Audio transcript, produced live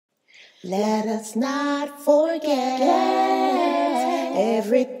Let us not forget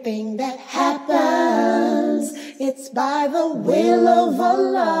everything that happens. It's by the will of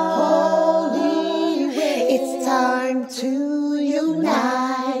Allah. Holy will. It's time to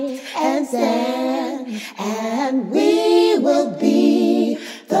unite and stand, and we will be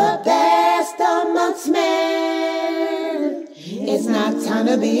the best amongst men. It's not time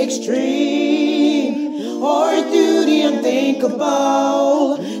to be extreme or duty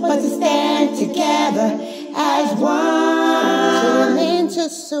unthinkable, but to stand together as one. Tune into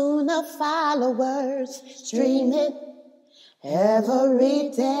Sunnah followers, stream it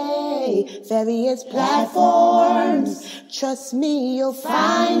every day, various platforms. Trust me, you'll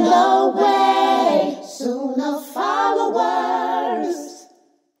find a way. Sunnah followers,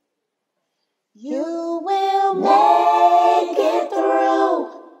 you will make it through.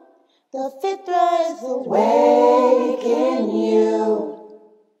 The fitrah is awake in you.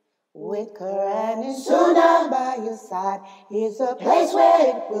 With Quran and Sunnah by your side, here's a place where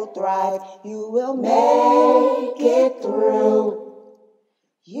it will thrive. You will make it through.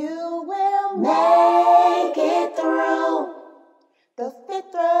 You will make it through. The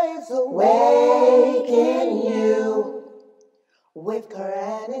fitrah is awake in you. With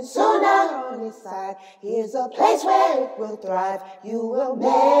Quran and Sunnah on his side, here's a place where it will thrive. You will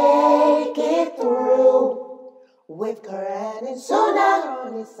make it through. With Quran and Sunnah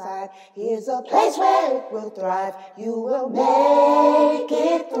on his side, here's a place where it will thrive. You will make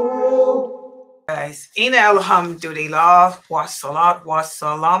it through. Guys, Inna alhamdulillah, wa salat wa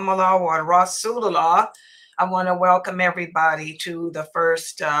salam ala wa rasulullah. I want to welcome everybody to the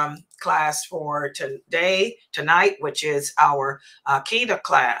first class for tonight, which is our Aqidah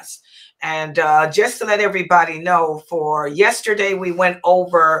class. And just to let everybody know, for yesterday we went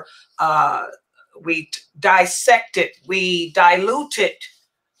over, we dissected, we diluted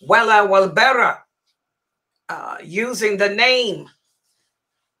Wala Wal Bara using the name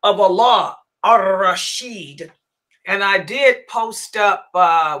of Allah, Ar-Rashid. And I did post up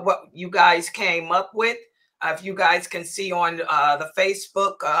what you guys came up with. If you guys can see on the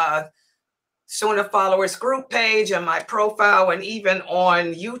Facebook Sunnah Followers group page and my profile, and even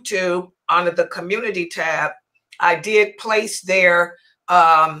on YouTube under the community tab, I did place there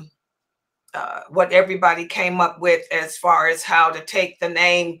what everybody came up with as far as how to take the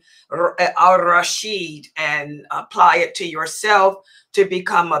name Al-Rashid and apply it to yourself to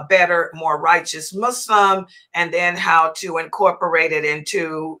become a better, more righteous Muslim, and then how to incorporate it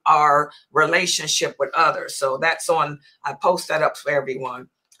into our relationship with others. So that's on, I post that up for everyone,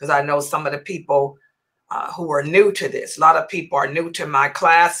 because I know some of the people who are new to this, a lot of people are new to my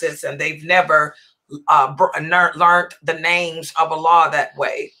classes and they've never learned the names of Allah that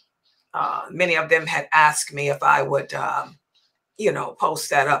way. Many of them had asked me if I would, post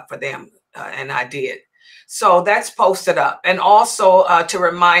that up for them, and I did. So that's posted up. And also to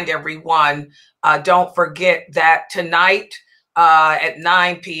remind everyone, don't forget that tonight at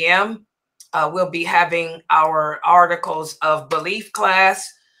 9 p.m., we'll be having our Articles of Belief class.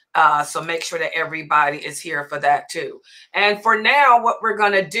 So make sure that everybody is here for that too. And for now, what we're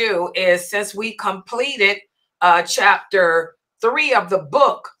going to do is, since we completed chapter 3 of the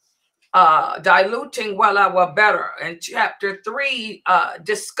book, Diluting Wala Wal Bara, and chapter 3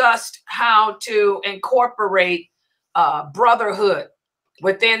 discussed how to incorporate brotherhood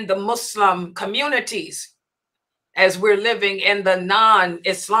within the Muslim communities as we're living in the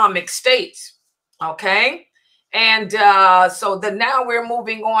non-Islamic states. Okay, and so now we're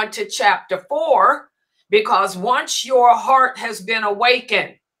moving on to chapter 4, because once your heart has been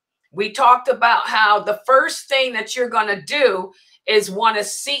awakened, we talked about how the first thing that you're going to do is want to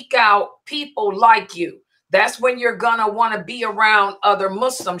seek out people like you. That's when you're going to want to be around other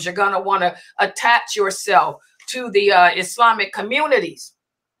Muslims. You're going to want to attach yourself to the Islamic communities.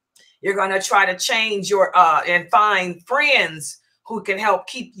 You're going to try to change your and find friends who can help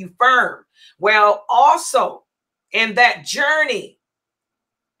keep you firm. Well, also in that journey,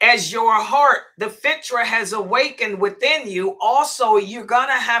 as your heart, the fitrah has awakened within you, also you're going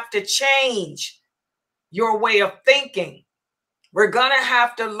to have to change your way of thinking. We're going to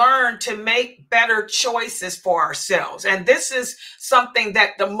have to learn to make better choices for ourselves. And this is something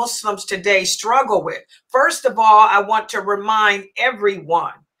that the Muslims today struggle with. First of all, I want to remind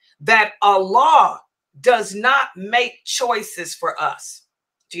everyone that Allah does not make choices for us.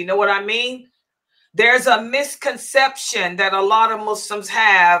 Do you know what I mean? There's a misconception that a lot of Muslims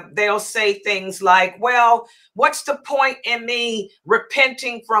have. They'll say things like, well, what's the point in me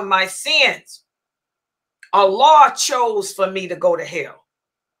repenting from my sins? Allah chose for me to go to hell.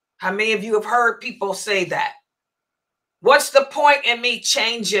 How many of you have heard people say that? What's the point in me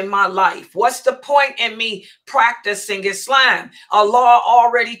changing my life? What's the point in me practicing Islam? Allah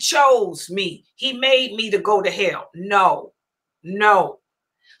already chose me. He made me to go to hell. No, no.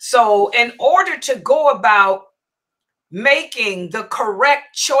 So in order to go about making the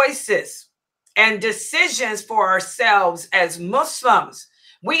correct choices and decisions for ourselves as Muslims,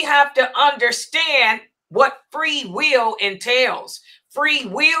 we have to understand what free will entails. Free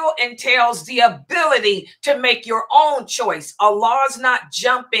will entails the ability to make your own choice. Allah's not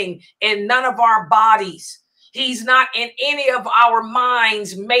jumping in none of our bodies. He's not in any of our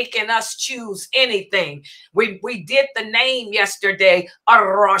minds making us choose anything. We did the name yesterday,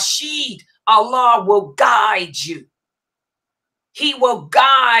 Ar-Rashid. Allah will guide you. He will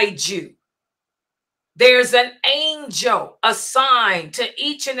guide you. There's an angel assigned to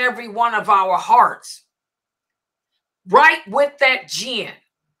each and every one of our hearts, right with that jinn.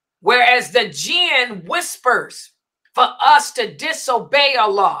 Whereas the jinn whispers for us to disobey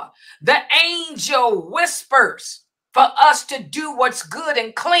Allah, the angel whispers for us to do what's good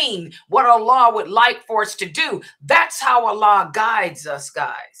and clean, what Allah would like for us to do. That's how Allah guides us,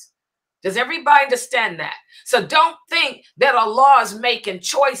 guys. Does everybody understand that? So don't think that Allah is making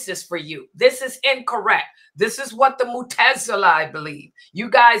choices for you. This is incorrect. This is what the Mu'tazila believe.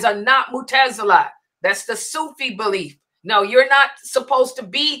 You guys are not Mu'tazila. That's the Sufi belief. No, you're not supposed to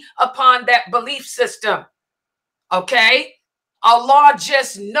be upon that belief system. Okay? Allah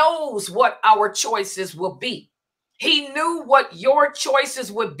just knows what our choices will be. He knew what your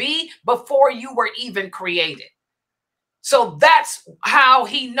choices would be before you were even created. So that's how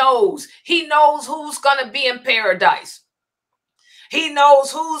he knows. He knows who's going to be in paradise. He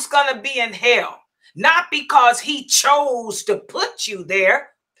knows who's going to be in hell. Not because he chose to put you there.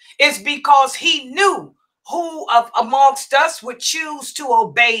 It's because he knew who amongst us would choose to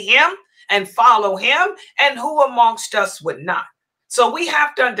obey him and follow him, and who amongst us would not. So we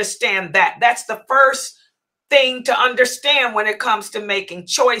have to understand that. That's the first thing to understand when it comes to making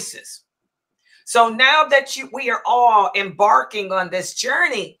choices. So now that we are all embarking on this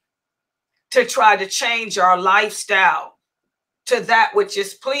journey to try to change our lifestyle to that which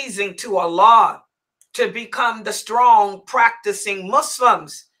is pleasing to Allah, to become the strong practicing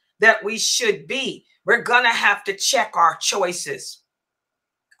Muslims that we should be, we're going to have to check our choices.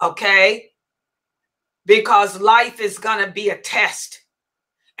 Okay? Because life is going to be a test.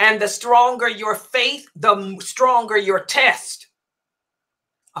 And the stronger your faith, the stronger your test.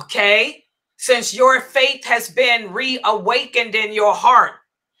 Okay? Since your faith has been reawakened in your heart,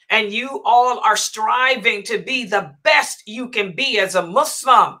 and you all are striving to be the best you can be as a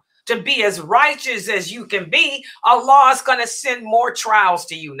Muslim, to be as righteous as you can be, Allah is going to send more trials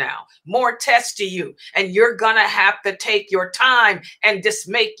to you now, more tests to you. And you're going to have to take your time and just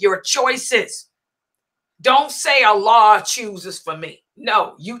make your choices. Don't say Allah chooses for me.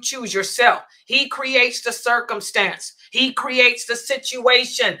 No, you choose yourself. He creates the circumstance. He creates the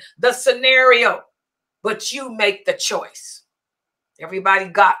situation, the scenario, but you make the choice. Everybody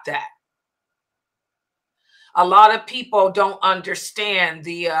got that? A lot of people don't understand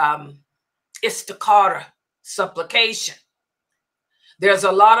the istikhara, supplication. There's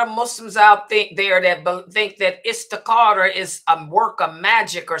a lot of Muslims out there that think that istikhara is a work of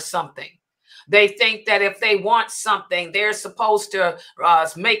magic or something. They think that if they want something, they're supposed to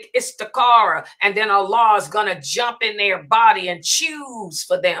make istikhara, and then Allah is going to jump in their body and choose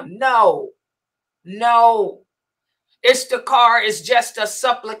for them. No, no. Istikhara is just a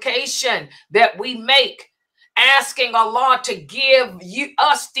supplication that we make, asking Allah to give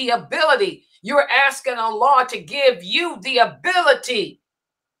us the ability. You're asking Allah to give you the ability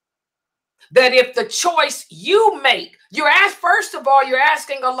that if the choice you make, first of all, you're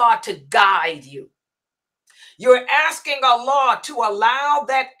asking Allah to guide you. You're asking Allah to allow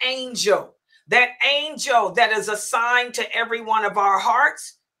that angel that is assigned to every one of our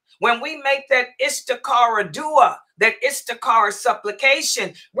hearts. When we make that istikhara dua, that istikhara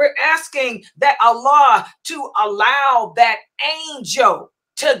supplication, we're asking that Allah to allow that angel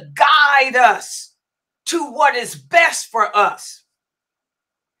to guide us to what is best for us.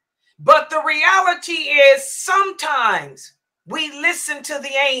 But the reality is sometimes we listen to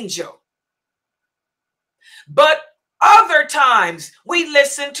the angel, but other times we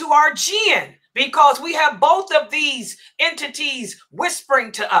listen to our jinn, because we have both of these entities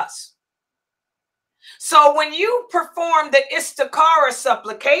whispering to us. So when you perform the istikhara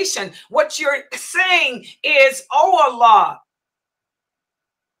supplication, what you're saying is, oh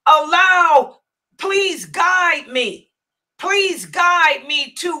Allah, please guide me. Please guide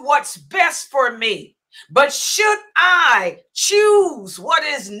me to what's best for me. But should I choose what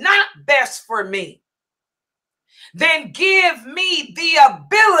is not best for me, then give me the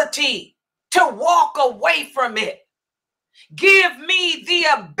ability to walk away from it. Give me the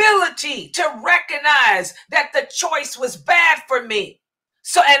ability to recognize that the choice was bad for me,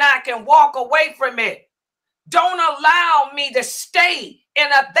 and I can walk away from it. Don't allow me to stay in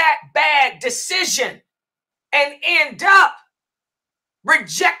that bad decision and end up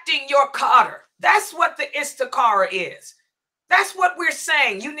rejecting your qadr. That's what the istikhara is. That's what we're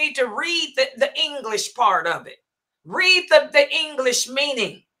saying. You need to read the English part of it. Read the English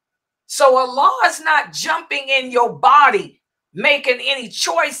meaning. So Allah is not jumping in your body, making any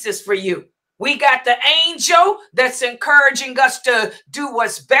choices for you. We got the angel that's encouraging us to do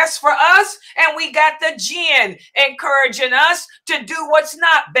what's best for us, and we got the jinn encouraging us to do what's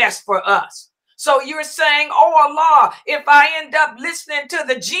not best for us. So you're saying, oh Allah, if I end up listening to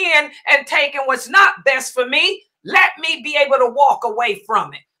the jinn and taking what's not best for me, let me be able to walk away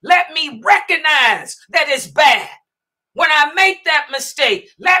from it. Let me recognize that it's bad. When I make that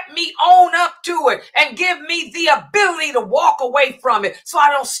mistake, let me own up to it and give me the ability to walk away from it so I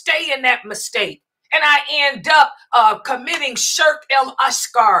don't stay in that mistake. And I end up committing shirk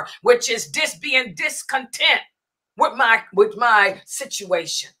el-ashkar, which is being discontent with my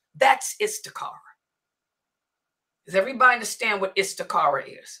situation. That's istikhara. Does everybody understand what istikhara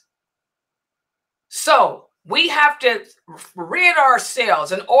is? So we have to rid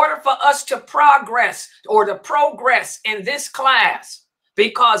ourselves in order for us to progress in this class,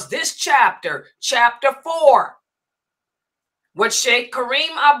 because this chapter 4, what Sheikh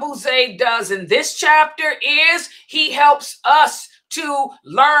Kareem Abu Zaid does in this chapter is he helps us to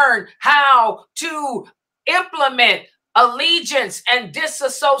learn how to implement allegiance and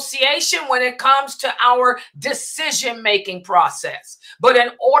disassociation when it comes to our decision-making process. But in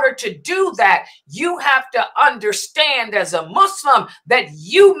order to do that, you have to understand as a Muslim that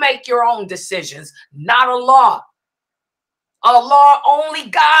you make your own decisions, not Allah. Allah only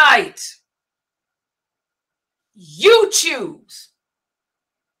guides. You choose.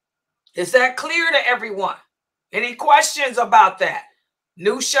 Is that clear to everyone? Any questions about that?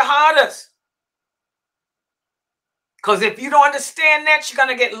 New shahadas. Because if you don't understand that, you're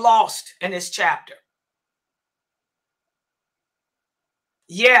going to get lost in this chapter.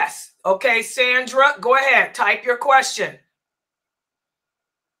 Yes. Okay, Sandra, go ahead. Type your question.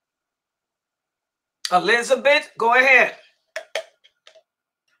 Elizabeth, go ahead.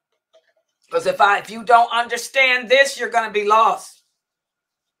 Because if you don't understand this, you're going to be lost.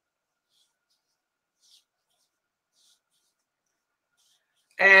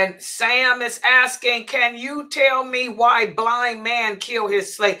 And Sam is asking, can you tell me why blind man killed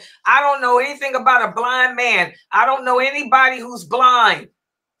his slave? I don't know anything about a blind man. I don't know anybody who's blind.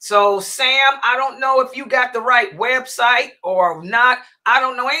 So Sam, I don't know if you got the right website or not. I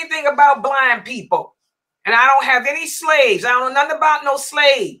don't know anything about blind people. And I don't have any slaves. I don't know nothing about no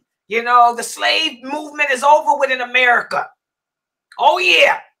slave. You know, the slave movement is over with in America. Oh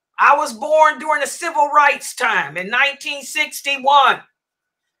yeah. I was born during the civil rights time in 1961.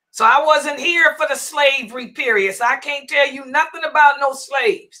 So I wasn't here for the slavery period. So I can't tell you nothing about no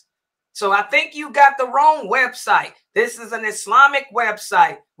slaves. So I think you got the wrong website. This is an Islamic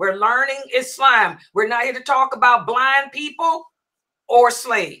website. We're learning Islam. We're not here to talk about blind people or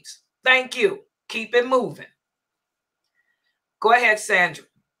slaves. Thank you. Keep it moving. Go ahead, Sandra.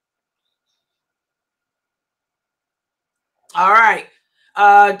 All right.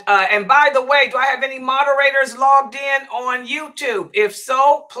 And by the way, do I have any moderators logged in on YouTube? If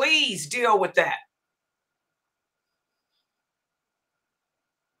so, please deal with that.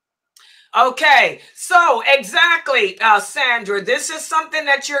 Okay, so exactly, Sandra, this is something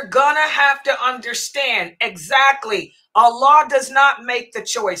that you're gonna have to understand. Exactly. Allah does not make the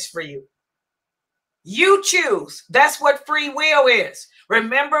choice for you. You choose. That's what free will is.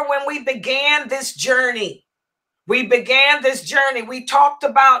 Remember when we began this journey? We talked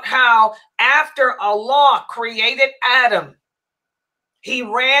about how after Allah created Adam, he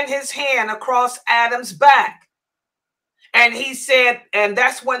ran his hand across Adam's back. And he said, and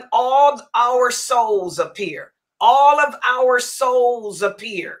that's when all our souls appear. All of our souls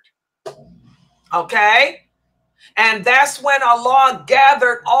appeared. Okay? And that's when Allah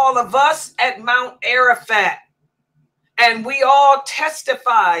gathered all of us at Mount Arafat. And we all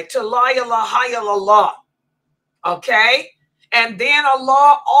testified to La ilaha illallah. Okay? And then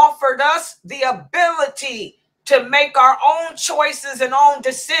Allah offered us the ability to make our own choices and own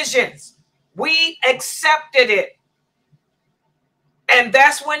decisions. We accepted it. And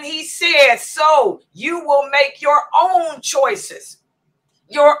that's when he said, so you will make your own choices,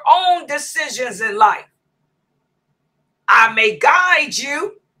 your own decisions in life. I may guide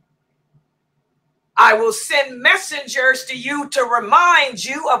you, I will send messengers to you to remind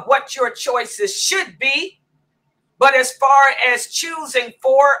you of what your choices should be. But as far as choosing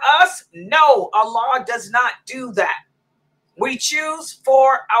for us, no, Allah does not do that. We choose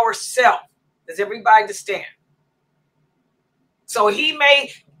for ourselves. Does everybody understand? So he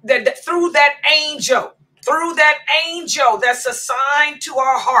made that through that angel that's assigned to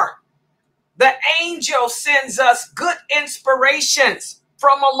our heart. The angel sends us good inspirations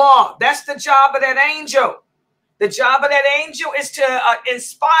from Allah. That's the job of that angel. The job of that angel is to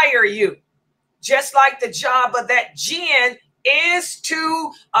inspire you. Just like the job of that jinn is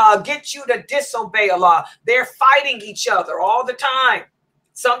to get you to disobey Allah. They're fighting each other all the time.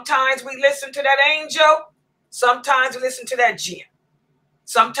 Sometimes we listen to that angel. Sometimes we listen to that jinn.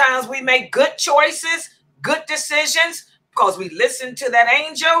 Sometimes we make good choices, good decisions because we listen to that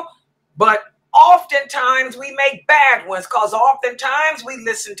angel. But oftentimes we make bad ones because oftentimes we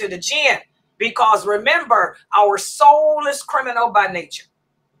listen to the jinn. Because remember, our soul is criminal by nature.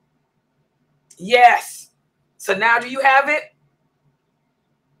 Yes. So now do you have it?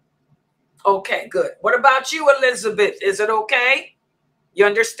 Okay, good. What about you, Elizabeth? Is it okay? You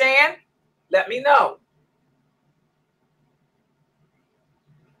understand? Let me know.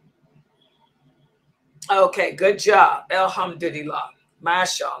 Okay, good job. Alhamdulillah.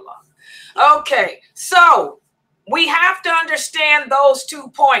 MashaAllah. Okay, so we have to understand those 2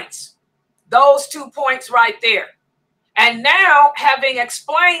 points. Those 2 points right there. And now, having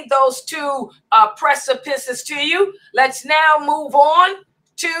explained those 2 precipices to you, let's now move on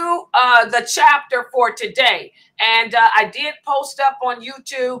to the chapter for today. And I did post up on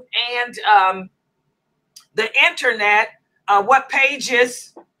YouTube and the internet what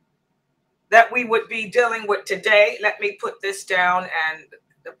pages that we would be dealing with today. Let me put this down and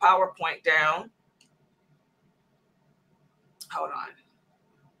the PowerPoint down. Hold on.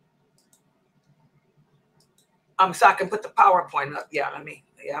 So I can put the PowerPoint up. Yeah, I'm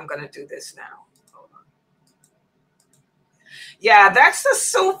going to do this now. Hold on. Yeah, that's the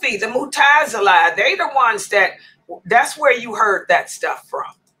Sufi, the Mutazila. They're the ones that's where you heard that stuff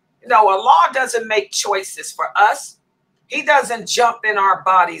from. You know, Allah doesn't make choices for us. He doesn't jump in our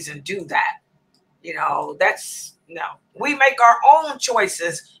bodies and do that. You know, no. We make our own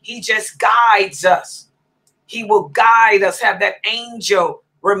choices. He just guides us. He will guide us, have that angel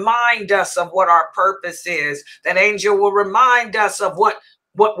remind us of what our purpose is. That angel will remind us of what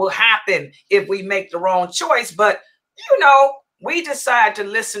will happen if we make the wrong choice. But, you know, we decide to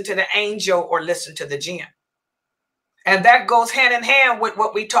listen to the angel or listen to the jinn. And that goes hand in hand with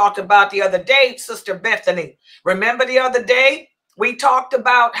what we talked about the other day, Sister Bethany. Remember the other day? We talked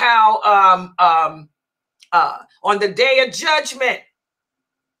about how on the day of judgment,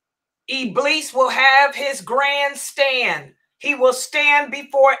 Iblis will have his grand stand. He will stand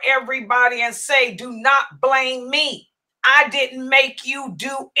before everybody and say, do not blame me. I didn't make you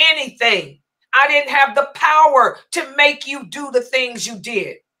do anything. I didn't have the power to make you do the things you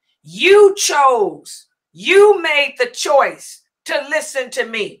did. You chose. You made the choice to listen to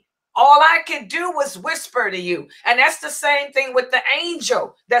me. All I could do was whisper to you. And that's the same thing with the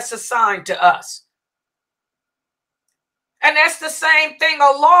angel that's assigned to us. And that's the same thing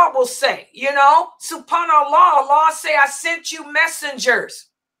Allah will say, you know, subhanallah, Allah say, I sent you messengers.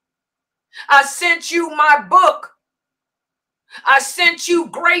 I sent you my book. I sent you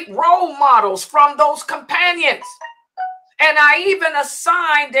great role models from those companions. And I even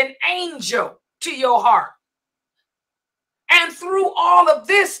assigned an angel to your heart. And through all of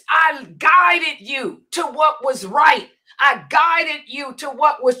this, I guided you to what was right. I guided you to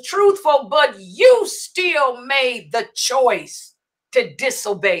what was truthful, but you still made the choice to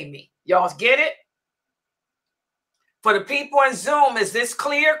disobey me. Y'all get it? For the people in Zoom, is this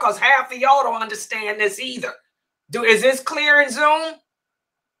clear? Because half of y'all don't understand this either. Is this clear in Zoom?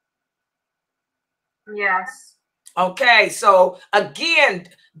 Yes. Okay, so again,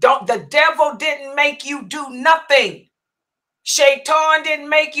 the devil didn't make you do nothing. Shaitan didn't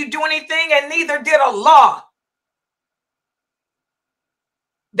make you do anything, and neither did Allah.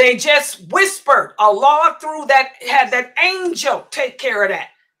 They just whispered. Allah had that angel take care of that.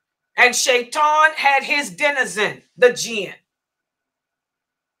 And Shaitan had his denizen, the jinn.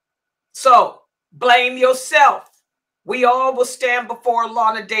 So blame yourself. We all will stand before Allah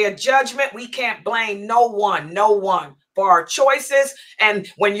on the day of judgment. We can't blame no one for our choices. And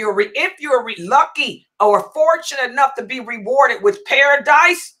when if you're lucky or fortunate enough to be rewarded with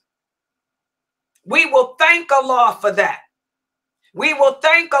paradise, we will thank Allah for that. We will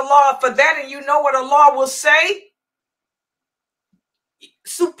thank Allah for that. And you know what Allah will say?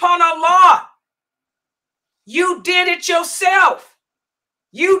 Subhanallah, you did it yourself.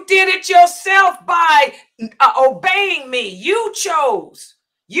 You did it yourself by obeying me. You chose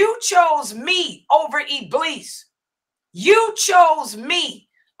me over Iblis. You chose me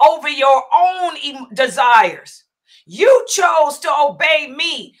over your own desires. You chose to obey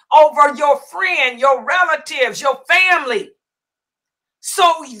me over your friend, your relatives, your family.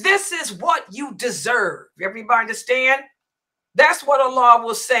 So this is what you deserve. Everybody understand? That's what Allah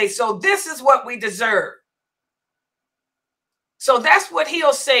will say. So this is what we deserve. So that's what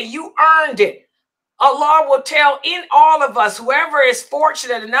he'll say. You earned it. Allah will tell in all of us, whoever is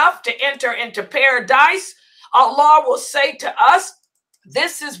fortunate enough to enter into paradise, Allah will say to us,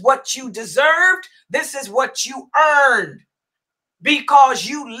 this is what you deserved. This is what you earned because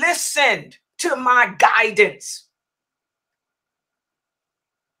you listened to my guidance.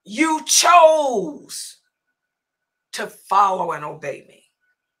 You chose to follow and obey me.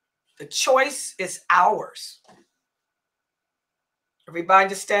 The choice is ours. Everybody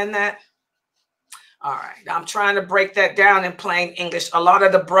understand that? All right, I'm trying to break that down in plain English. A lot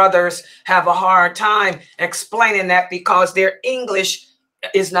of the brothers have a hard time explaining that because their English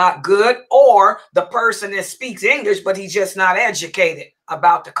is not good, or the person that speaks English, but he's just not educated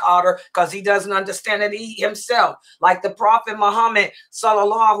about the Qadr because he doesn't understand it himself. Like the Prophet Muhammad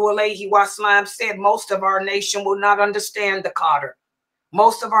sallallahu alaihi wasallam said, most of our nation will not understand the Qadr.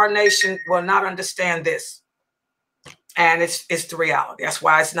 Most of our nation will not understand this. And it's the reality. That's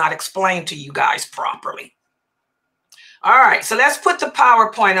why it's not explained to you guys properly. All right, so let's put the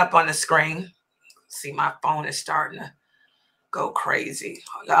PowerPoint up on the screen. See, my phone is starting to go crazy.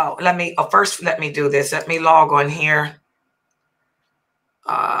 Oh, first let me do this. Let me log on here.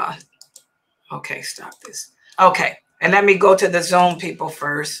 Okay, stop this. Okay, and let me go to the Zoom people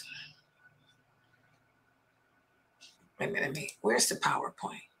first. Wait a minute, where's the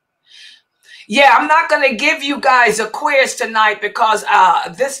PowerPoint? Yeah, I'm not going to give you guys a quiz tonight because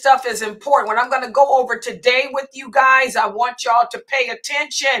this stuff is important. What I'm going to go over today with you guys, I want y'all to pay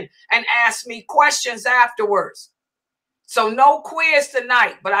attention and ask me questions afterwards. So no quiz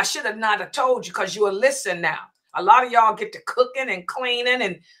tonight, but I should have not have told you because you will listen now. A lot of y'all get to cooking and cleaning,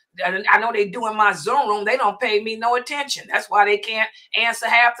 and I know they do in my Zoom room. They don't pay me no attention. That's why they can't answer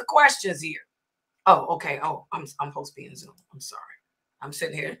half the questions here. Oh, okay. Oh, I'm supposed to be in Zoom. I'm sorry. I'm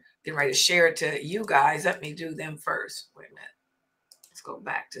sitting here getting ready to share it to you guys. Let me do them first. Wait a minute. Let's go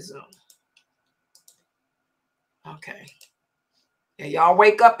back to Zoom. Okay. Yeah, y'all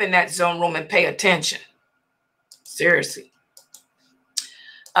wake up in that Zoom room and pay attention. Seriously.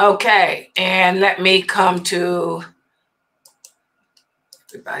 Okay. And let me come to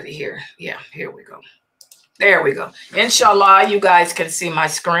everybody here. Yeah, here we go. There we go. Inshallah, you guys can see my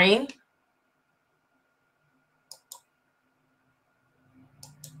screen.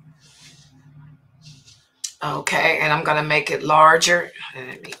 Okay, and I'm going to make it larger. And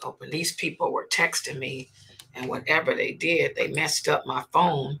let me open. These people were texting me, and whatever they did, they messed up my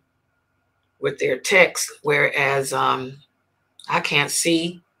phone with their text, whereas I can't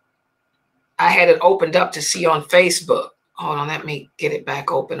see. I had it opened up to see on Facebook. Hold on, let me get it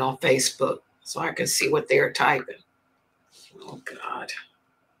back open on Facebook so I can see what they're typing. Oh, God.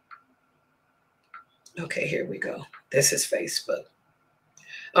 Okay, here we go. This is Facebook.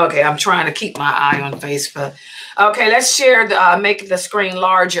 Okay, I'm trying to keep my eye on Facebook. Okay, let's share make the screen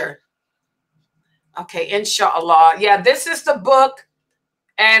larger. Okay, inshallah. Yeah, this is the book.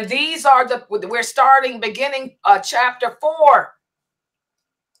 And these are we're beginning chapter 4.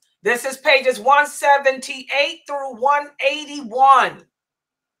 This is pages 178 through 181.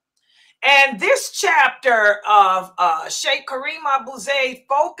 And this chapter of Sheikh Kareem Abu Zayd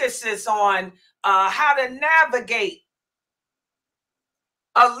focuses on how to navigate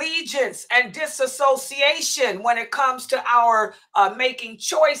allegiance and disassociation when it comes to our making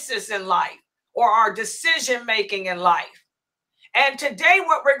choices in life or our decision making in life. And today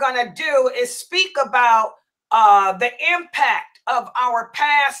what we're going to do is speak about the impact of our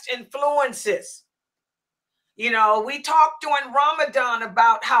past influences. You know, we talked during Ramadan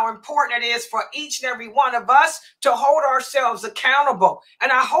about how important it is for each and every one of us to hold ourselves accountable. And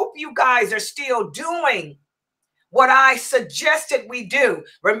I hope you guys are still doing what I suggested we do.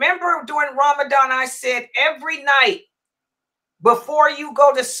 Remember during Ramadan, I said every night before you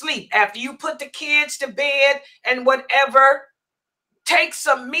go to sleep, after you put the kids to bed and whatever, take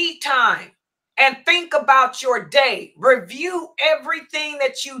some me time and think about your day. Review everything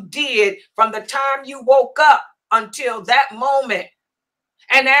that you did from the time you woke up until that moment.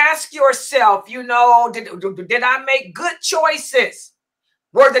 And ask yourself, you know, did I make good choices?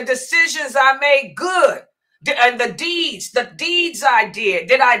 Were the decisions I made good? And the deeds I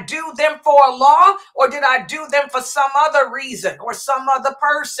did I do them for Allah, or did I do them for some other reason or some other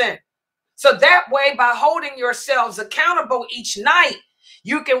person? So that way, by holding yourselves accountable each night,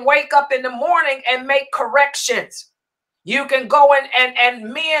 you can wake up in the morning and make corrections. You can go in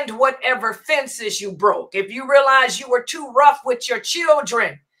and mend whatever fences you broke. If you realize you were too rough with your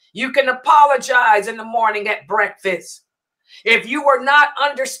children, you can apologize in the morning at breakfast. If you were not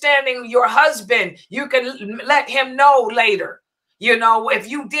understanding your husband, you can let him know later. You know, if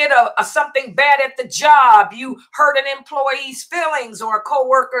you did something bad at the job, you hurt an employee's feelings or a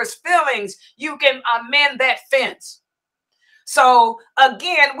coworker's feelings, you can amend that fence. So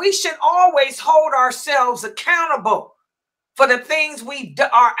again, we should always hold ourselves accountable for the things we do,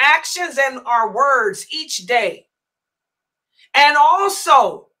 our actions and our words each day. And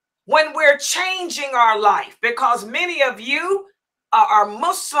also when we're changing our life, because many of you are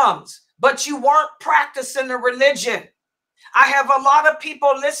Muslims, but you weren't practicing the religion. I have a lot of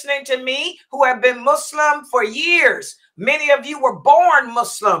people listening to me who have been Muslim for years. Many of you were born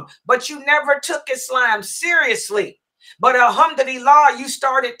Muslim, but you never took Islam seriously. But alhamdulillah, you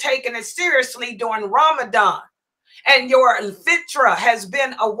started taking it seriously during Ramadan. And your fitra has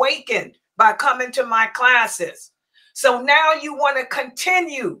been awakened by coming to my classes. So now you want to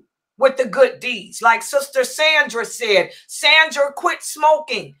continue with the good deeds. Like Sister Sandra said, Sandra quit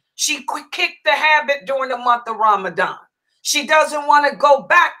smoking. She kicked the habit during the month of Ramadan. She doesn't want to go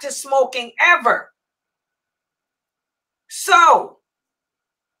back to smoking ever. So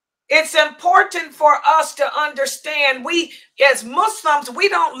it's important for us to understand, we as Muslims, we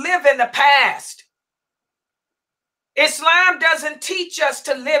don't live in the past. Islam doesn't teach us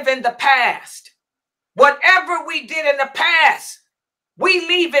to live in the past. Whatever we did in the past, we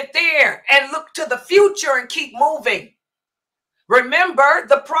leave it there and look to the future and keep moving. Remember,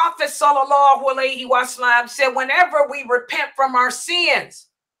 the Prophet ﷺ said, whenever we repent from our sins,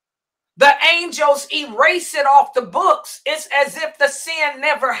 the angels erase it off the books. It's as if the sin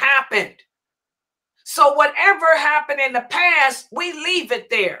never happened. So whatever happened in the past, we leave it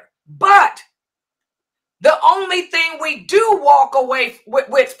there. But the only thing we do walk away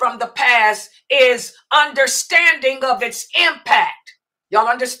with from the past is understanding of its impact. Y'all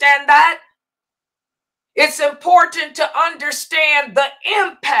understand that? It's important to understand the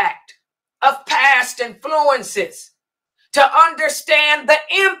impact of past influences, to understand the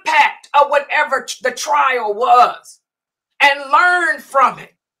impact of whatever the trial was and learn from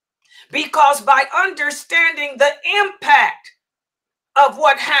it. Because by understanding the impact of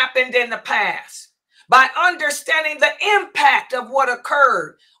what happened in the past, by understanding the impact of what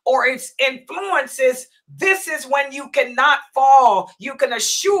occurred or its influences, this is when you cannot fall. You can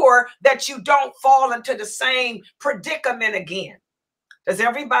assure that you don't fall into the same predicament again. Does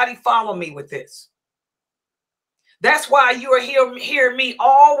everybody follow me with this? That's why you hear me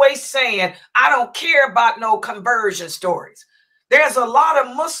always saying, I don't care about no conversion stories. There's a lot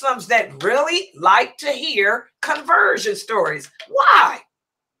of Muslims that really like to hear conversion stories. Why?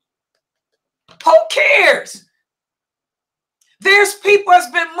 Who cares? There's people that's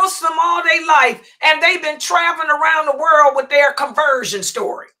been Muslim all their life and they've been traveling around the world with their conversion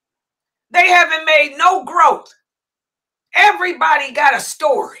story. They haven't made no growth. Everybody got a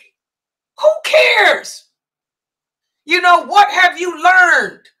story. Who cares? You know, what have you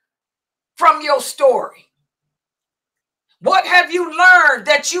learned from your story? What have you learned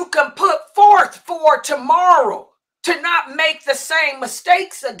that you can put forth for tomorrow to not make the same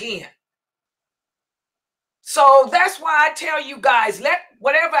mistakes again? So that's why I tell you guys, let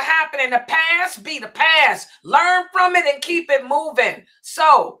whatever happened in the past be the past. Learn from it and keep it moving.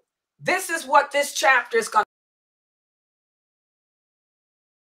 So this is what this chapter is going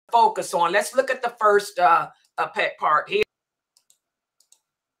to focus on. Let's look at the first part here.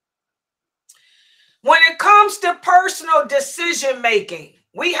 When it comes to personal decision making,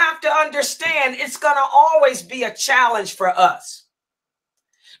 we have to understand it's going to always be a challenge for us.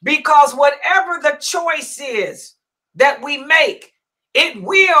 Because whatever the choice is that we make, it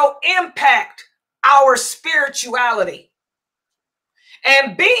will impact our spirituality.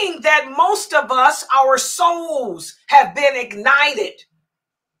 And being that most of us, our souls have been ignited,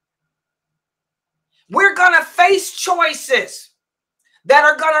 we're going to face choices that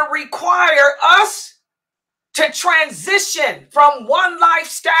are going to require us to transition from one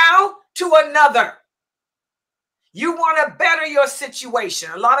lifestyle to another. You want to better your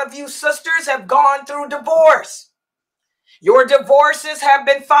situation. A lot of you sisters have gone through divorce. Your divorces have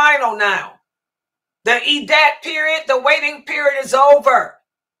been final now. The iddat period, the waiting period is over.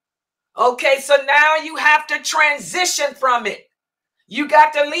 Okay, so now you have to transition from it. You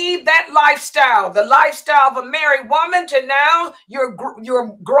got to leave that lifestyle, the lifestyle of a married woman, to now you're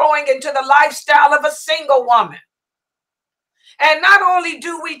growing into the lifestyle of a single woman. And not only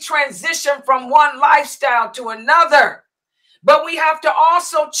do we transition from one lifestyle to another, but we have to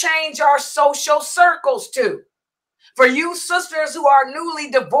also change our social circles too. For you sisters who are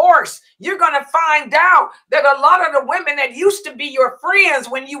newly divorced, you're going to find out that a lot of the women that used to be your friends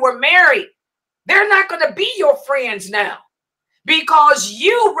when you were married, they're not going to be your friends now, because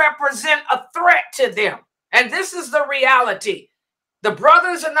you represent a threat to them. And this is the reality. The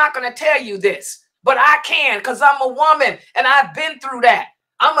brothers are not going to tell you this, but I can, because I'm a woman and I've been through that.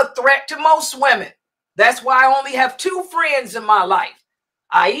 I'm a threat to most women. That's why I only have 2 friends in my life,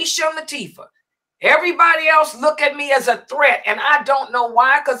 Aisha and Latifah. Everybody else look at me as a threat, and I don't know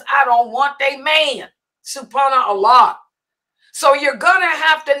why, because I don't want they man. Subhanallah. So you're going to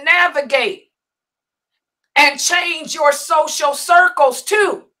have to navigate and change your social circles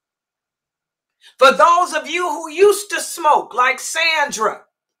too. For those of you who used to smoke, like Sandra,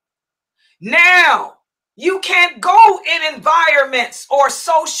 now you can't go in environments or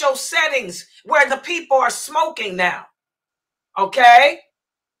social settings where the people are smoking now. Okay?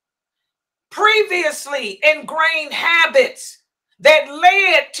 Previously ingrained habits that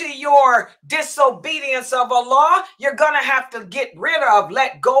led to your disobedience of Allah, you're going to have to get rid of,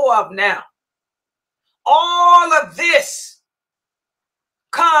 let go of now. All of this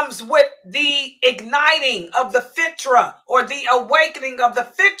comes with the igniting of the fitra, or the awakening of the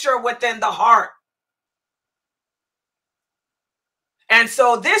fitra within the heart. And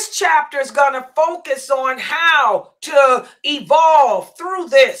so this chapter is going to focus on how to evolve through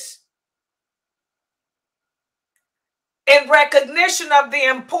this, in recognition of the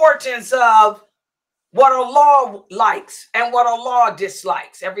importance of what Allah likes and what Allah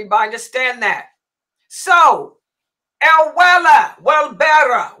dislikes. Everybody understand that? So, Wala Wal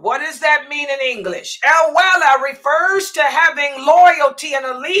Bara, what does that mean in English? Wala refers to having loyalty and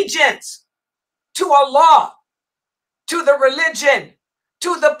allegiance to Allah, to the religion,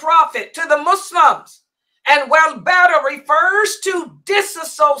 to the Prophet, to the Muslims. And Wal Bara refers to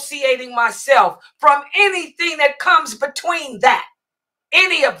disassociating myself from anything that comes between that,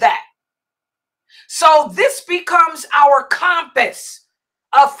 any of that. So this becomes our compass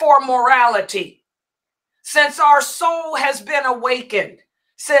for morality. Since our soul has been awakened,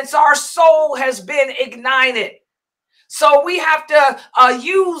 since our soul has been ignited, so we have to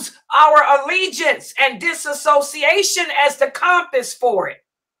use our allegiance and disassociation as the compass for it,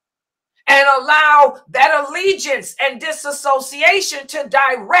 and allow that allegiance and disassociation to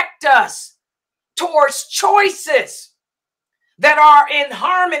direct us towards choices that are in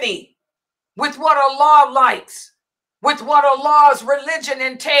harmony with what Allah likes, with what Allah's religion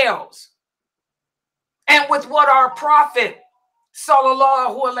entails, and with what our Prophet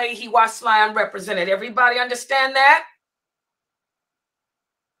Sallallahu Alaihi Wasallam represented. Everybody understand that?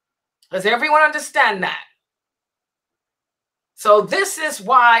 Does everyone understand that? So this is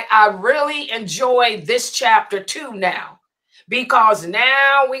why I really enjoy this chapter 2 now, because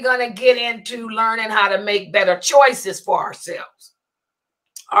now we're going to get into learning how to make better choices for ourselves.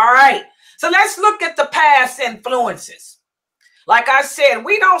 All right. So let's look at the past influences. Like I said,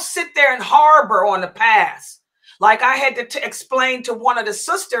 we don't sit there and harbor on the past. Like I had to explain to one of the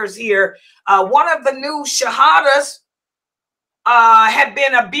sisters here, one of the new shahadas had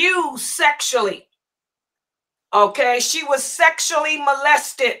been abused sexually. Okay, she was sexually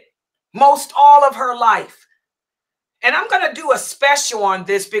molested most all of her life. And I'm going to do a special on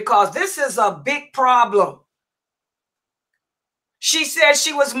this because this is a big problem. She said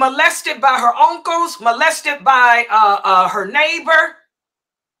she was molested by her uncles, molested by her neighbor,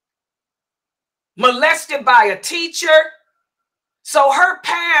 molested by a teacher. So her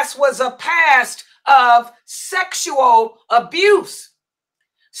past was a past of sexual abuse,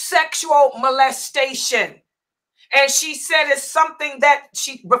 sexual molestation. And she said it's something that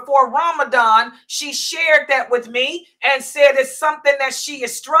before Ramadan, she shared that with me and said it's something that she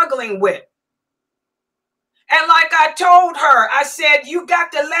is struggling with. And like I told her, I said, you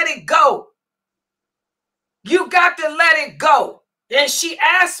got to let it go. You got to let it go. And she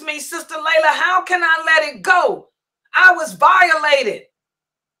asked me, Sister Laila, how can I let it go? I was violated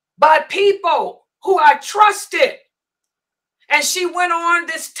by people who I trusted. And she went on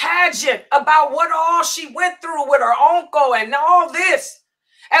this tangent about what all she went through with her uncle and all this.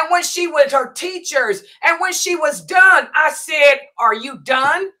 And when she was her teachers, and when she was done, I said, are you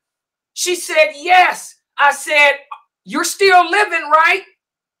done? She said, yes. I said, you're still living, right?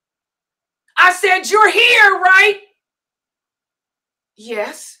 I said, you're here, right?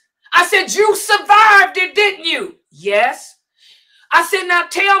 Yes. I said, you survived it, didn't you? Yes. I said, now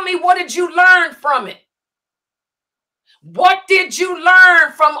tell me, what did you learn from it? What did you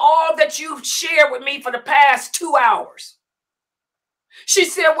learn from all that you've shared with me for the past 2 hours? She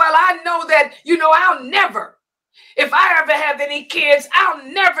said, well, I know that, I'll never, if I ever have any kids, I'll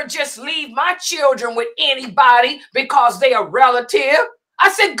never just leave my children with anybody because they are relative.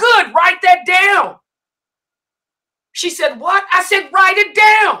 I said, good, write that down. She said, what? I said, write it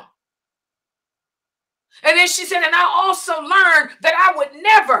down. And then she said, and I also learned that I would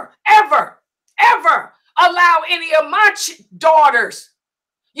never, ever, ever allow any of my daughters,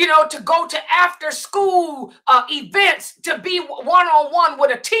 to go to after school events, to be one-on-one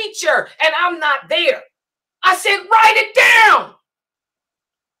with a teacher, and I'm not there. I said, write it down.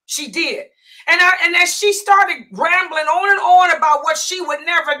 She did. And as she started rambling on and on about what she would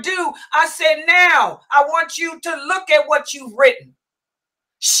never do, I said, now I want you to look at what you've written.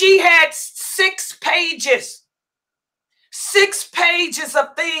 She had 6 pages. 6 pages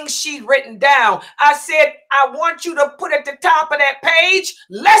of things she'd written down. I said, I want you to put at the top of that page,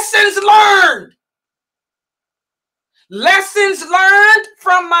 lessons learned. Lessons learned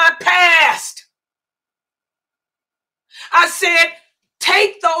from my past. I said,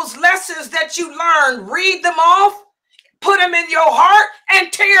 take those lessons that you learned, read them off, put them in your heart,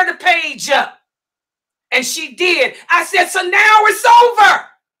 and tear the page up. And she did. I said, so now it's over.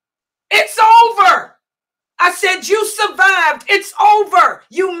 It's over. I said, you survived. It's over.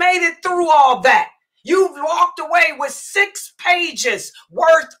 You made it through all that. You've walked away with 6 pages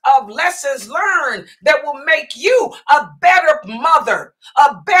worth of lessons learned that will make you a better mother,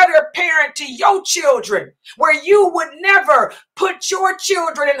 a better parent to your children, where you would never put your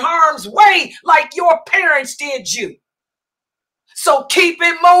children in harm's way like your parents did you. So keep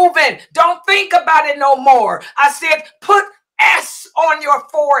it moving. Don't think about it no more. I said, put S on your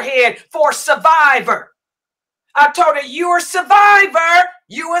forehead for survivor. I told her, you're a survivor.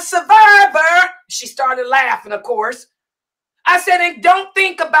 You a survivor. She started laughing, of course. I said, and don't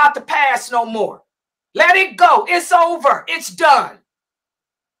think about the past no more. Let it go. It's over. It's done.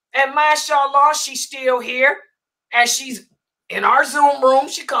 And mashallah, she's still here. And she's in our Zoom room.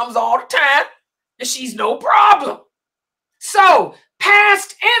 She comes all the time. And she's no problem. So,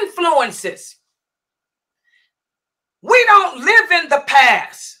 past influences. We don't live in the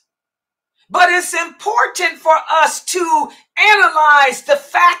past. But it's important for us to analyze the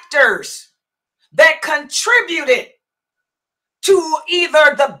factors that contributed to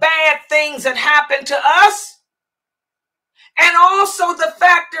either the bad things that happened to us and also the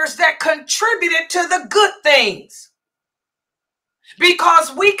factors that contributed to the good things.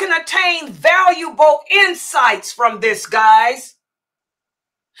 Because we can attain valuable insights from this, guys.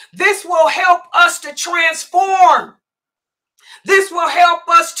 This will help us to transform. This will help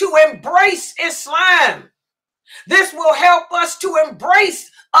us to embrace Islam. This will help us to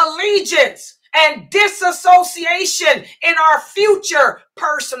embrace allegiance and disassociation in our future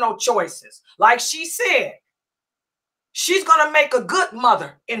personal choices. Like she said, she's going to make a good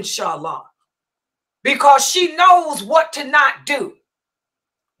mother, inshallah, because she knows what to not do,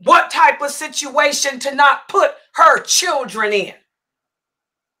 what type of situation to not put her children in.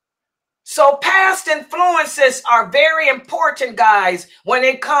 So past influences are very important, guys, when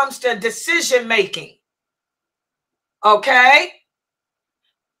it comes to decision making. Okay?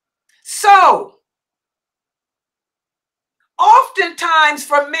 So, oftentimes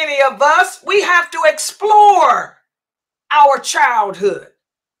for many of us, we have to explore our childhood,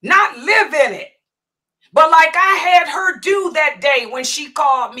 not live in it. But like I had her do that day when she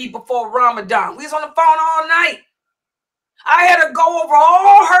called me before Ramadan. We was on the phone all night. I had to go over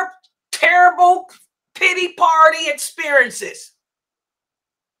all her terrible pity party experiences.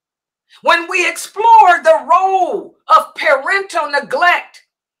 When we explore the role of parental neglect,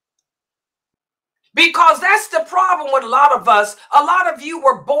 because that's the problem with a lot of us. A lot of you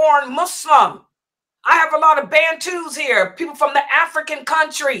were born Muslim. I have a lot of Bantus here, people from the African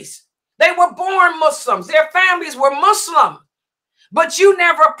countries. They were born Muslims. Their families were Muslim, but you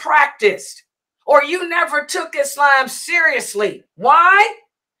never practiced or you never took Islam seriously. Why?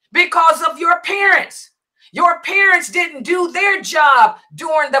 Because of your parents. Your parents didn't do their job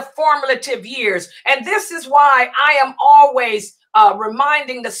during the formative years. And this is why I am always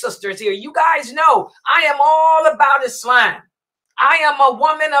reminding the sisters here. You guys know I am all about Islam. I am a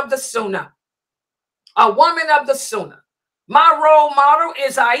woman of the Sunnah. A woman of the Sunnah. My role model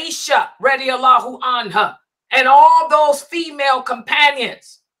is Aisha, radiallahu anha, and all those female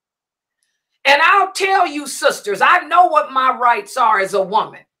companions. And I'll tell you, sisters, I know what my rights are as a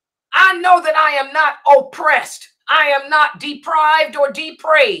woman. I know that I am not oppressed. I am not deprived or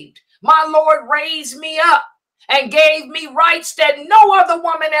depraved. My Lord raised me up and gave me rights that no other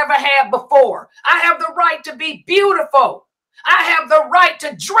woman ever had before. I have the right to be beautiful. I have the right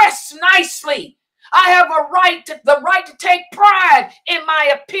to dress nicely. I have the right to take pride in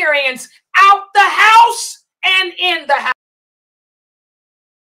my appearance out the house and in the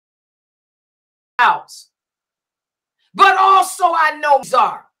house. But also I know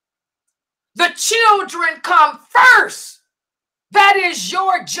the children come first. That is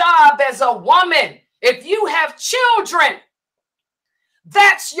your job as a woman. If you have children,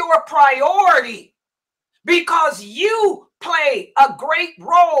 that's your priority, because you play a great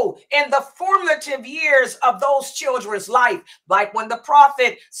role in the formative years of those children's life. Like when the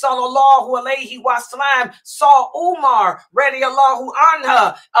Prophet sallallahu alaihi wasallam saw Umar radiallahu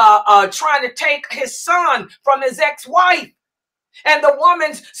anha trying to take his son from his ex-wife. And the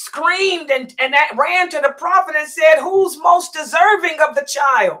woman screamed and ran to the Prophet and said, "Who's most deserving of the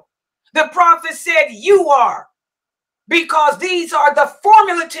child?" The Prophet said, "You are," because these are the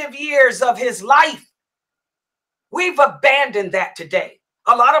formative years of his life. We've abandoned that today.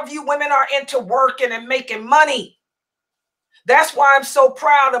 A lot of you women are into working and making money. That's why I'm so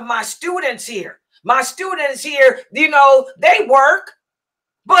proud of my students here. My students here, you know, they work,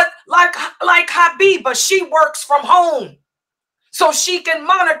 but like Habiba, she works from home so she can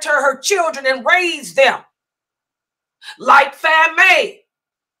monitor her children and raise them. Like Fame,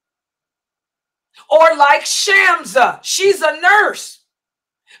 or like Shamsa, she's a nurse.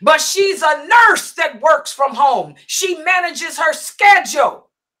 But she's a nurse that works from home. She manages her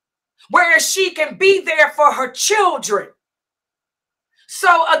schedule, whereas she can be there for her children.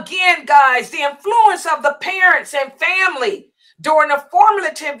 So again, guys, the influence of the parents and family during the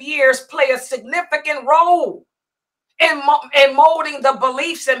formative years play a significant role in molding the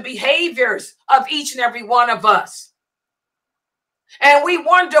beliefs and behaviors of each and every one of us. And we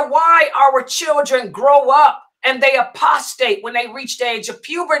wonder why our children grow up and they apostate when they reach the age of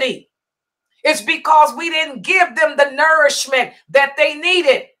puberty. It's because we didn't give them the nourishment that they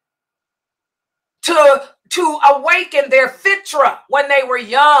needed to awaken their fitra when they were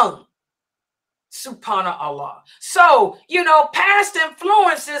young. Subhanallah. So, you know, past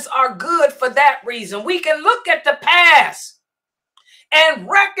influences are good for that reason. We can look at the past and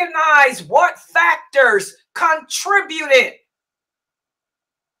recognize what factors contributed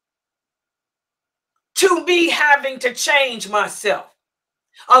to me having to change myself.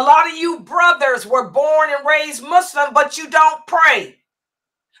 A lot of you brothers were born and raised Muslim, but you don't pray.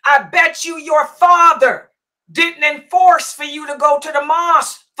 I bet you your father didn't enforce for you to go to the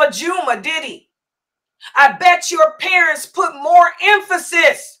mosque for Juma, did he? I bet your parents put more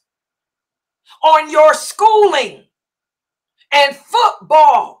emphasis on your schooling and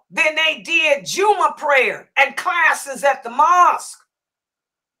football than they did Juma prayer and classes at the mosque.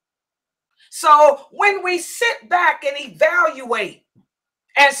 So when we sit back and evaluate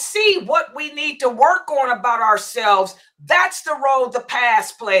and see what we need to work on about ourselves, that's the role the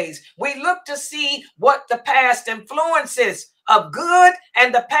past plays. We look to see what the past influences of good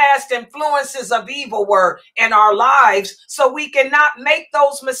and the past influences of evil were in our lives, so we cannot make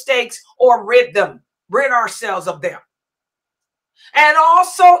those mistakes or rid ourselves of them. And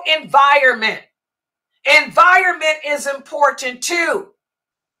also environment. Environment is important too.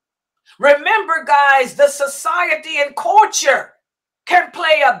 Remember, guys, the society and culture can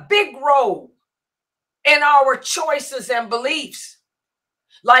play a big role in our choices and beliefs.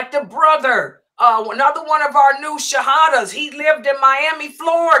 Like the brother, another one of our new shahadas, he lived in Miami,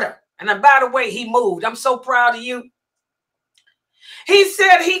 Florida. And by the way, he moved. I'm so proud of you. He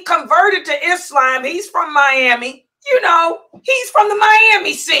said he converted to Islam. He's from Miami. You know, he's from the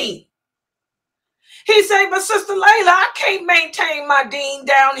Miami scene. He said, but Sister Laila, I can't maintain my deen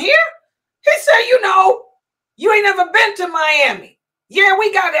down here. He said, you know, you ain't never been to Miami. Yeah,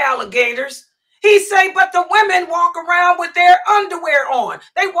 we got alligators. He said, but the women walk around with their underwear on.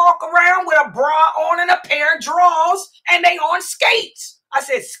 They walk around with a bra on and a pair of drawers, and they on skates. I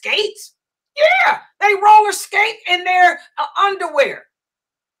said, skates? Yeah, they roller skate in their underwear.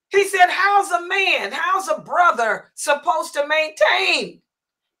 He said, how's a brother supposed to maintain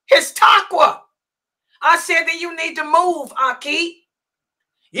his taqwa? I said that you need to move, Aki.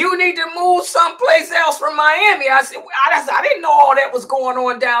 You need to move someplace else from Miami. I said, I didn't know all that was going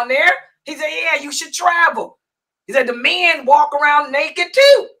on down there. He said, yeah, you should travel. He said, the men walk around naked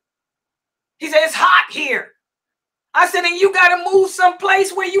too. He said, it's hot here. I said, and you got to move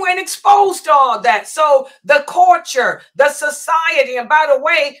someplace where you ain't exposed to all that. So the culture, the society, and by the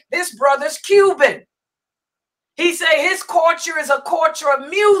way, this brother's Cuban. He said his culture is a culture of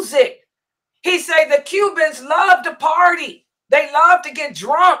music. He said the Cubans love to party. They love to get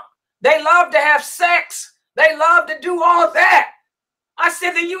drunk. They love to have sex. They love to do all that. I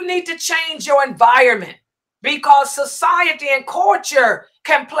said that you need to change your environment, because society and culture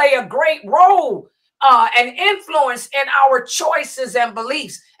can play a great role and influence in our choices and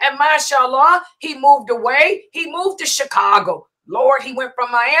beliefs. And mashallah, he moved away. He moved to Chicago. Lord, he went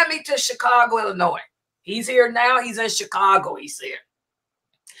from Miami to Chicago, Illinois. He's here now. He's in Chicago, he said.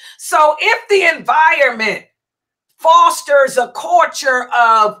 So if the environment fosters a culture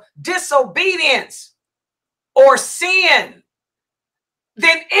of disobedience or sin,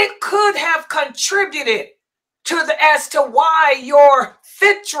 then it could have contributed as to why your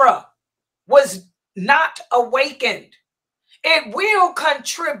fitra was not awakened. It will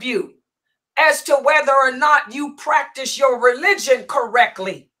contribute as to whether or not you practice your religion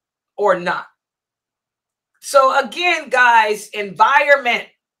correctly or not. So again, guys, environment,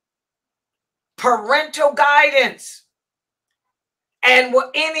 parental guidance, and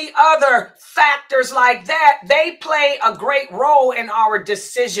any other factors like that, they play a great role in our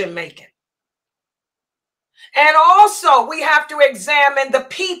decision making. And also, we have to examine the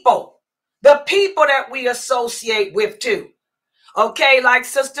people that we associate with too. Okay, like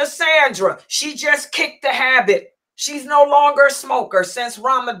Sister Sandra, she just kicked the habit. She's no longer a smoker since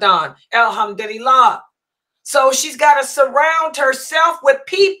Ramadan, alhamdulillah. So she's got to surround herself with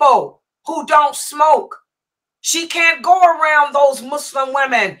people who don't smoke. She can't go around those Muslim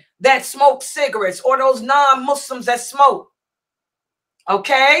women that smoke cigarettes or those non-Muslims that smoke.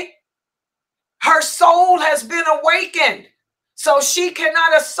 Okay? Her soul has been awakened, so she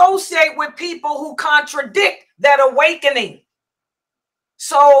cannot associate with people who contradict that awakening.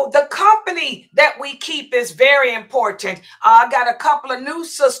 So the company that we keep is very important. I got a couple of new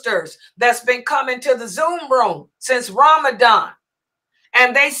sisters that's been coming to the Zoom room since Ramadan,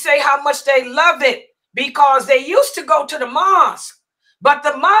 and they say how much they love it because they used to go to the mosque, but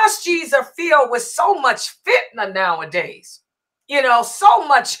the mosques are filled with so much fitna nowadays. You know, so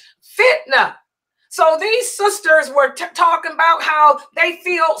much fitna. So these sisters were talking about how they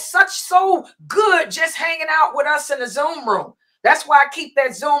feel so good just hanging out with us in the Zoom room. That's why I keep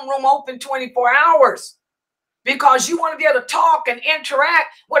that Zoom room open 24 hours, because you want to be able to talk and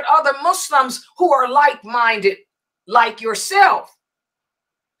interact with other Muslims who are like-minded like yourself.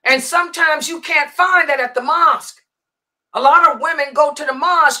 And sometimes you can't find that at the mosque. A lot of women go to the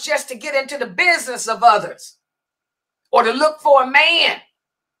mosque just to get into the business of others or to look for a man.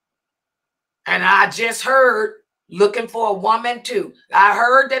 And I just heard looking for a woman too. I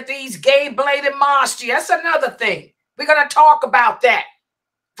heard that these gay-bladed mosques, that's another thing. We're going to talk about that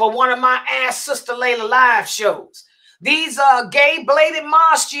for one of my Ask Sister Laila live shows. These gay-bladed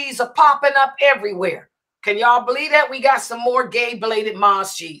mosques are popping up everywhere. Can y'all believe that? We got some more gay-bladed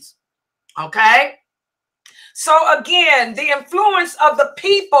mosques. Okay? So again, the influence of the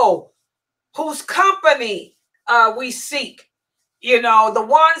people whose company we seek. You know, the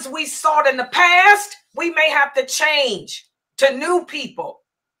ones we sought in the past, we may have to change to new people.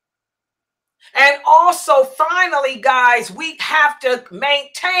 And also, finally, guys, we have to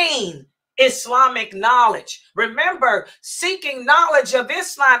maintain Islamic knowledge. Remember, seeking knowledge of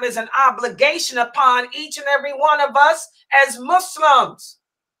Islam is an obligation upon each and every one of us as Muslims.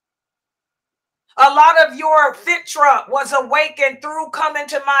 A lot of your fitra was awakened through coming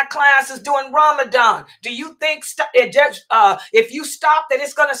to my classes during Ramadan. Do you think if you stop that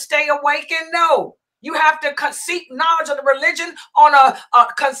it's going to stay awakened? No. You have to seek knowledge of the religion on a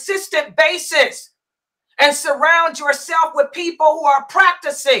consistent basis and surround yourself with people who are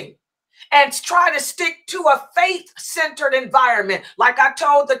practicing and try to stick to a faith-centered environment. Like I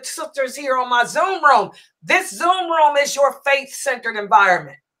told the sisters here on my Zoom room, this Zoom room is your faith-centered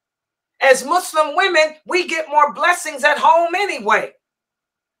environment. As Muslim women, we get more blessings at home anyway.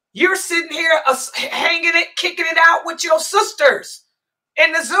 You're sitting here hanging it, kicking it out with your sisters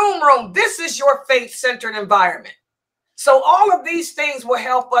in the Zoom room. This is your faith-centered environment. So all of these things will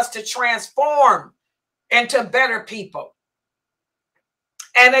help us to transform into better people.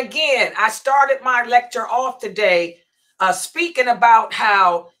 And again, I started my lecture off today speaking about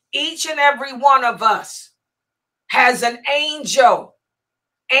how each and every one of us has an angel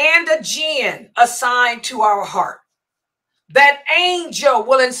and a jinn assigned to our heart. That angel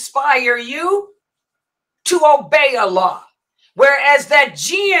will inspire you to obey Allah, whereas that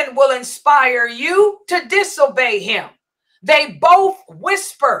jinn will inspire you to disobey him. They both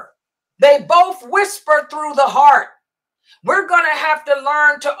whisper. They both whisper through the heart. We're going to have to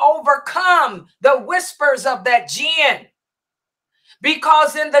learn to overcome the whispers of that jinn,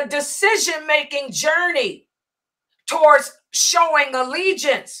 because in the decision-making journey towards showing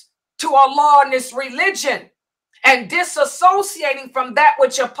allegiance to Allah and this religion and disassociating from that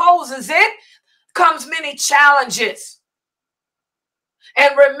which opposes it, comes many challenges.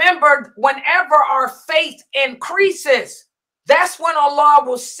 And remember, whenever our faith increases, that's when Allah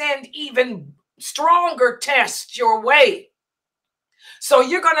will send even stronger tests your way. So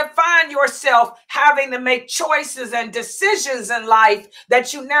you're going to find yourself having to make choices and decisions in life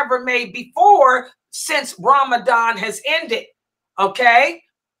that you never made before since Ramadan has ended. Okay?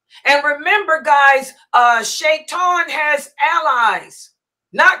 And remember, guys, Shaitan has allies,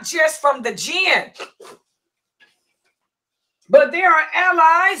 not just from the jinn, but there are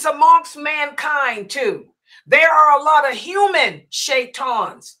allies amongst mankind too. There are a lot of human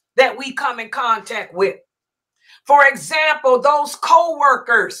shaitans that we come in contact with. For example, those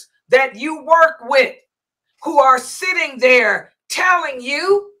co-workers that you work with who are sitting there telling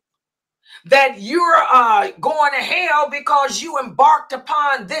you that you're going to hell because you embarked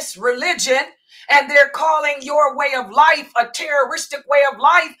upon this religion, and they're calling your way of life a terroristic way of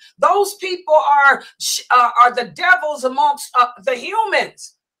life. Those people are the devils amongst the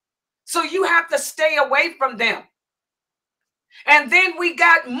humans. So you have to stay away from them. And then we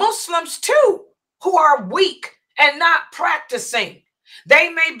got Muslims too, who are weak and not practicing. They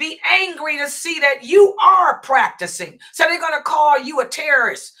may be angry to see that you are practicing. So they're going to call you a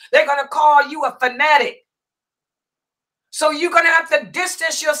terrorist. They're going to call you a fanatic. So you're going to have to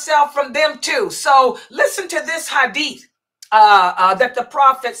distance yourself from them too. So listen to this hadith that the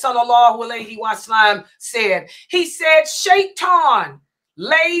Prophet sallallahu alaihi wasallam said. He said, Shaitan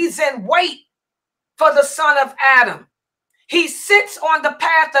lays in wait for the son of Adam. He sits on the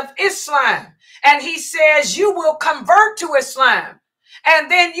path of Islam, and he says, you will convert to Islam, and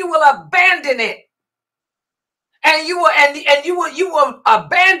then you will abandon it. And you will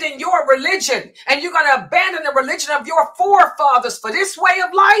abandon your religion, and you're going to abandon the religion of your forefathers for this way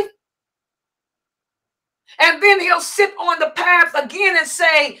of life. And then he'll sit on the path again and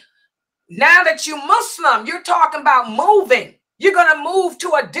say, now that you're Muslim, you're talking about moving. You're going to move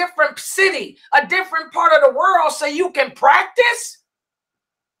to a different city, a different part of the world so you can practice.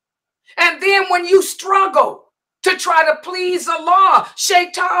 And then when you struggle to try to please Allah,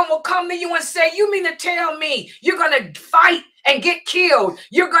 Shaitan will come to you and say, you mean to tell me you're going to fight and get killed?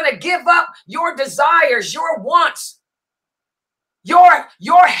 You're going to give up your desires, your wants,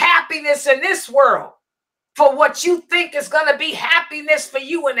 your happiness in this world for what you think is going to be happiness for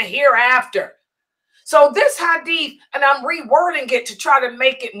you in the hereafter. So this hadith, and I'm rewording it to try to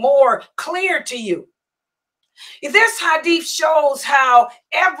make it more clear to you. This hadith shows how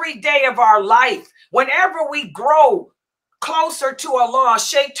every day of our life, whenever we grow closer to Allah,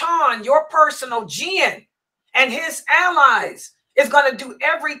 Shaitan, your personal jinn, and his allies is going to do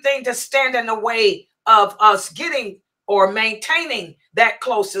everything to stand in the way of us getting or maintaining that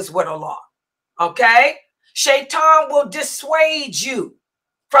closest with Allah. Okay? Shaitan will dissuade you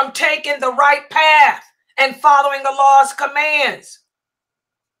from taking the right path and following Allah's commands.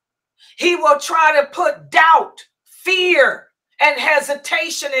 He will try to put doubt, fear, and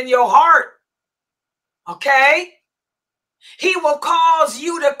hesitation in your heart. Okay? He will cause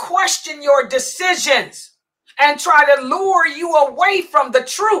you to question your decisions and try to lure you away from the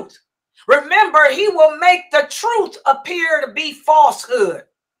truth. Remember, he will make the truth appear to be falsehood,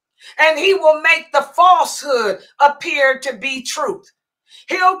 and he will make the falsehood appear to be truth.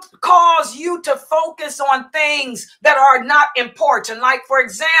 He'll cause you to focus on things that are not important. Like, for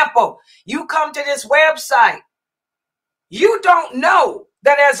example, you come to this website. You don't know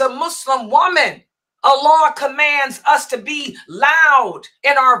that as a Muslim woman, Allah commands us to be loud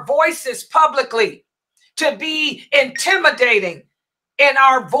in our voices publicly, to be intimidating in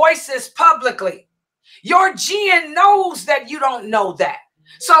our voices publicly. Your jinn knows that you don't know that.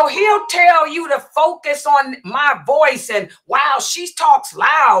 So he'll tell you to focus on my voice, and wow, she talks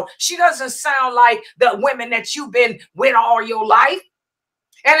loud. She doesn't sound like the women that you've been with all your life.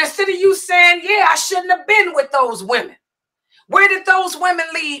 And instead of you saying, yeah, I shouldn't have been with those women. Where did those women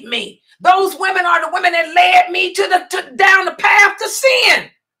lead me? Those women are the women that led me down the path to sin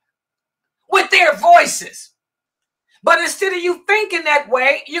with their voices. But instead of you thinking that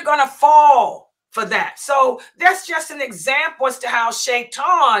way, you're going to fall for that. So that's just an example as to how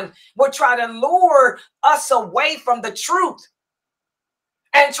Shaitan will try to lure us away from the truth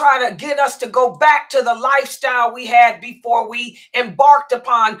and try to get us to go back to the lifestyle we had before we embarked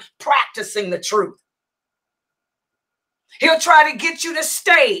upon practicing the truth. He'll try to get you to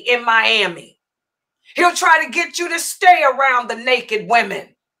stay in Miami. He'll try to get you to stay around the naked women.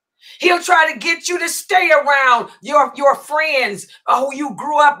 He'll try to get you to stay around your friends who you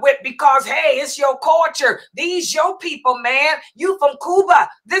grew up with because, hey, it's your culture. These your people, man. You from Cuba.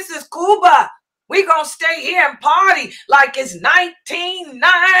 This is Cuba. We're going to stay here and party like it's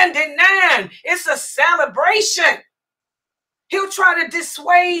 1999. It's a celebration. He'll try to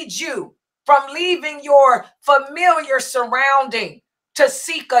dissuade you from leaving your familiar surrounding to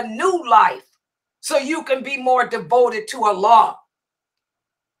seek a new life so you can be more devoted to Allah.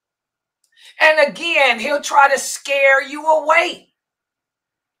 And again, he'll try to scare you away.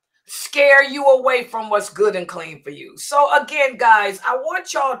 Scare you away from what's good and clean for you. So again, guys, I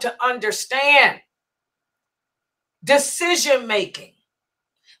want y'all to understand decision making.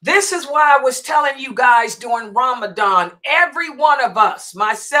 This is why I was telling you guys during Ramadan, every one of us,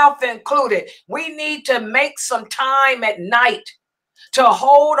 myself included, we need to make some time at night to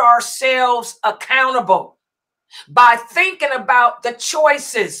hold ourselves accountable by thinking about the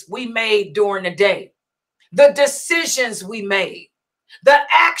choices we made during the day, the decisions we made, the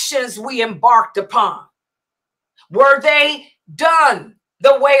actions we embarked upon. Were they done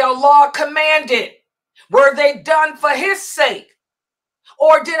the way Allah commanded? Were they done for His sake?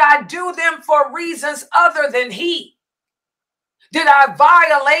 Or did I do them for reasons other than He? Did I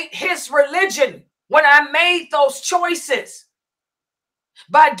violate His religion when I made those choices?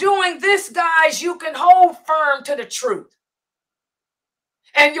 By doing this, guys, you can hold firm to the truth.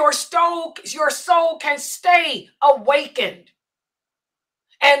 And your soul can stay awakened.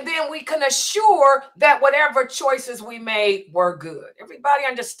 And then we can assure that whatever choices we made were good. Everybody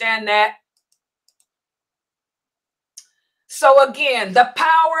understand that? So again, the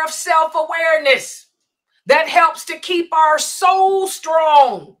power of self-awareness that helps to keep our soul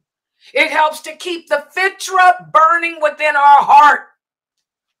strong. It helps to keep the fitra burning within our heart.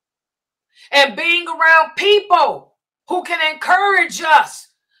 And being around people who can encourage us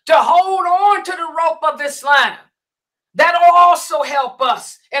to hold on to the rope of Islam. That'll also help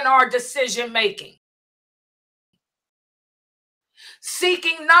us in our decision making.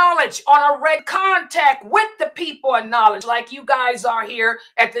 Seeking knowledge on a red contact with the people of knowledge, like you guys are here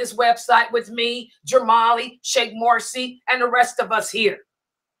at this website with me, Jamali, Sheikh Morsi, and the rest of us here.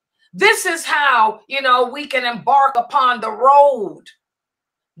 This is how, we can embark upon the road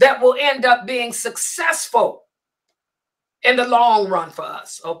that will end up being successful in the long run for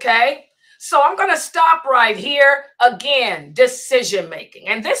us, okay? So I'm going to stop right here. Again, decision making.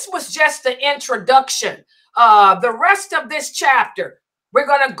 And this was just the introduction. The rest of this chapter, we're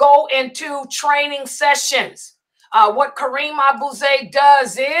going to go into training sessions. What Kareem Abu Zayd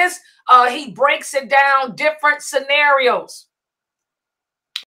does is he breaks it down different scenarios.